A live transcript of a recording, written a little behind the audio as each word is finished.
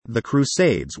The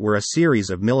Crusades were a series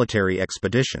of military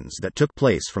expeditions that took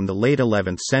place from the late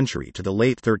 11th century to the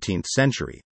late 13th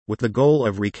century, with the goal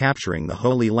of recapturing the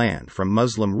Holy Land from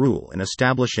Muslim rule and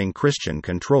establishing Christian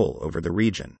control over the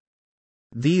region.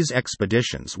 These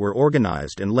expeditions were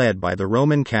organized and led by the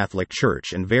Roman Catholic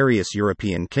Church and various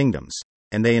European kingdoms,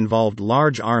 and they involved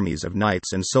large armies of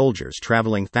knights and soldiers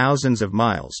traveling thousands of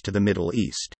miles to the Middle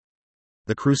East.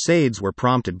 The Crusades were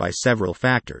prompted by several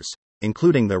factors,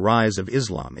 including the rise of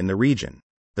Islam in the region,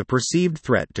 the perceived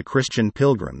threat to Christian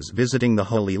pilgrims visiting the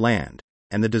Holy Land,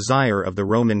 and the desire of the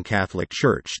Roman Catholic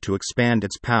Church to expand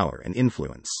its power and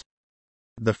influence.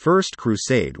 The First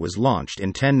Crusade was launched in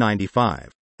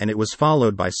 1095, and it was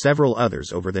followed by several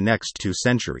others over the next 2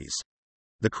 centuries.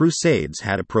 The Crusades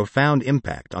had a profound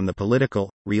impact on the political,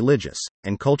 religious,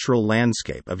 and cultural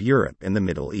landscape of Europe and the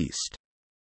Middle East.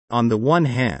 On the one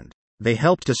hand, they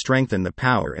helped to strengthen the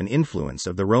power and influence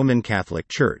of the Roman Catholic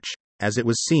Church, as it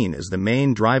was seen as the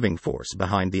main driving force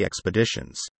behind the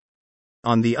expeditions.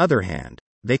 On the other hand,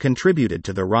 they contributed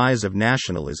to the rise of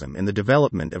nationalism and the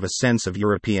development of a sense of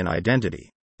European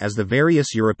identity, as the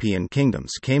various European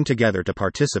kingdoms came together to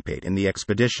participate in the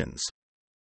expeditions.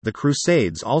 The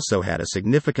Crusades also had a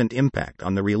significant impact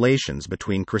on the relations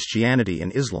between Christianity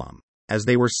and Islam, as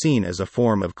they were seen as a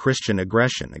form of Christian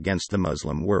aggression against the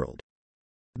Muslim world.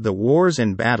 The wars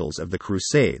and battles of the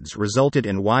Crusades resulted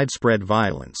in widespread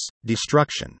violence,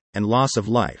 destruction, and loss of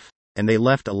life, and they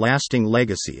left a lasting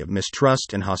legacy of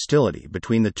mistrust and hostility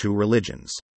between the two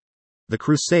religions. The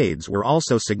Crusades were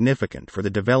also significant for the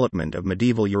development of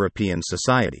medieval European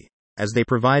society, as they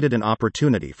provided an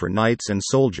opportunity for knights and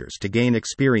soldiers to gain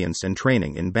experience and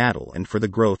training in battle and for the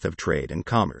growth of trade and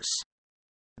commerce.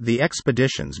 The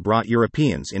expeditions brought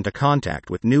Europeans into contact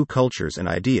with new cultures and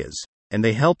ideas, and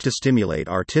they helped to stimulate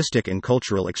artistic and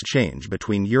cultural exchange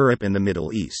between Europe and the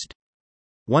Middle East.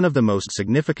 One of the most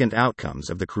significant outcomes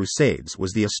of the Crusades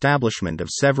was the establishment of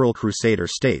several Crusader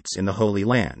states in the Holy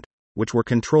Land, which were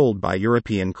controlled by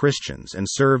European Christians and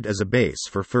served as a base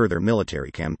for further military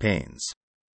campaigns.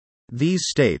 These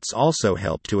states also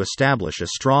helped to establish a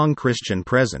strong Christian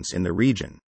presence in the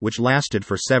region, which lasted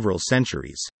for several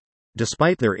centuries.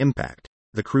 Despite their impact,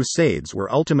 the Crusades were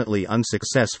ultimately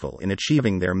unsuccessful in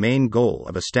achieving their main goal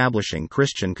of establishing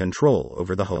Christian control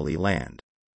over the Holy Land.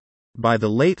 By the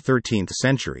late 13th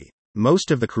century,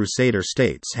 most of the Crusader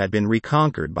states had been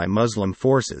reconquered by Muslim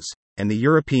forces, and the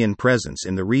European presence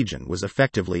in the region was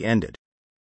effectively ended.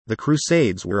 The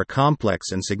Crusades were a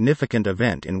complex and significant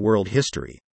event in world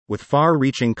history, with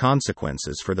far-reaching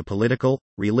consequences for the political,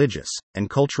 religious, and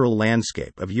cultural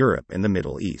landscape of Europe and the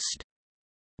Middle East.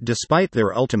 Despite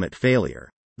their ultimate failure,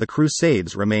 the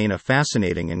Crusades remain a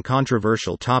fascinating and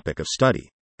controversial topic of study,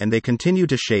 and they continue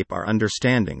to shape our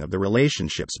understanding of the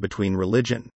relationships between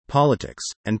religion, politics,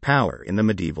 and power in the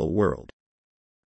medieval world.